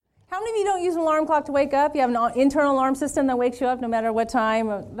How many of you don't use an alarm clock to wake up? You have an internal alarm system that wakes you up no matter what time?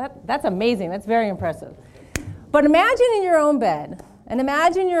 That's amazing. That's very impressive. But imagine in your own bed, and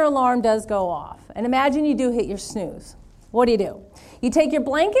imagine your alarm does go off, and imagine you do hit your snooze. What do? You take your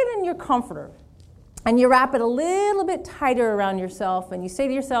blanket and your comforter, and you wrap it a little bit tighter around yourself, and you say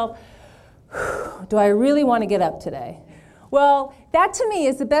to yourself, do I really want to get up today? Well, that to me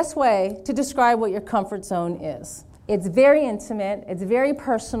is the best way to describe what your comfort zone is. It's very intimate, it's very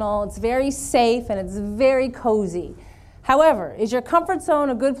personal, it's very safe, and it's very cozy. However, is your comfort zone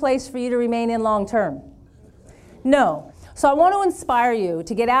a good place for you to remain in long term? No. So I want to inspire you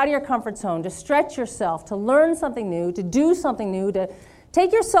to get out of your comfort zone, to stretch yourself, to learn something new, to do something new, to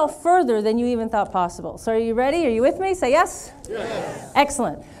take yourself further than you even thought possible. So are you ready? Are you with me? Say yes? Yes.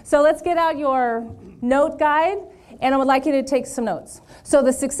 Excellent. So let's get out your note guide, and I would like you to take some notes. So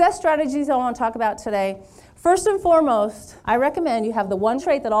the success strategies I want to talk about today, first and foremost, I recommend you have the one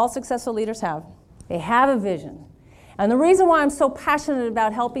trait that all successful leaders have. They have a vision. And the reason why I'm so passionate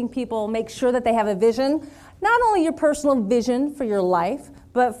about helping people make sure that they have a vision, not only your personal vision for your life,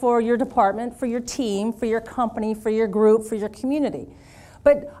 but for your department, for your team, for your company, for your group, for your community.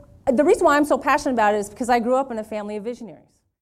 But the reason why I'm so passionate about it is because I grew up in a family of visionaries.